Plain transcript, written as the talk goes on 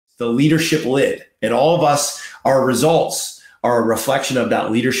the leadership lid. And all of us, our results are a reflection of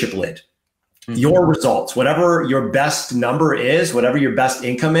that leadership lid. Your results, whatever your best number is, whatever your best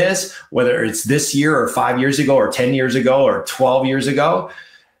income is, whether it's this year or 5 years ago or 10 years ago or 12 years ago,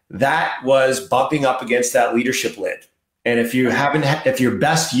 that was bumping up against that leadership lid. And if you haven't, if your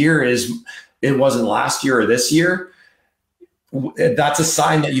best year it wasn't last year or this year, that's a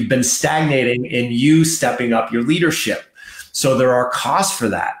sign that you've been stagnating in you stepping up your leadership. So there are costs for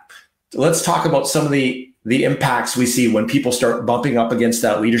that. Let's talk about some of the impacts we see when people start bumping up against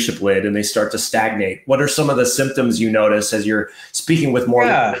that leadership lid and they start to stagnate. What are some of the symptoms you notice as you're speaking with more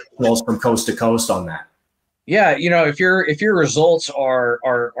professionals from coast to coast on that? Yeah, if your results are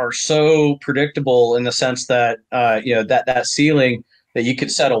so predictable in the sense that that ceiling that you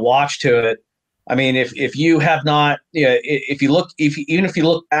could set a watch to it. I mean, if you have not, if you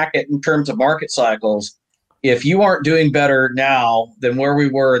look back at in terms of market cycles, if you aren't doing better now than where we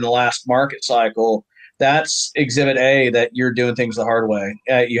were in the last market cycle, that's exhibit A that you're doing things the hard way.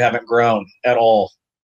 You haven't grown at all.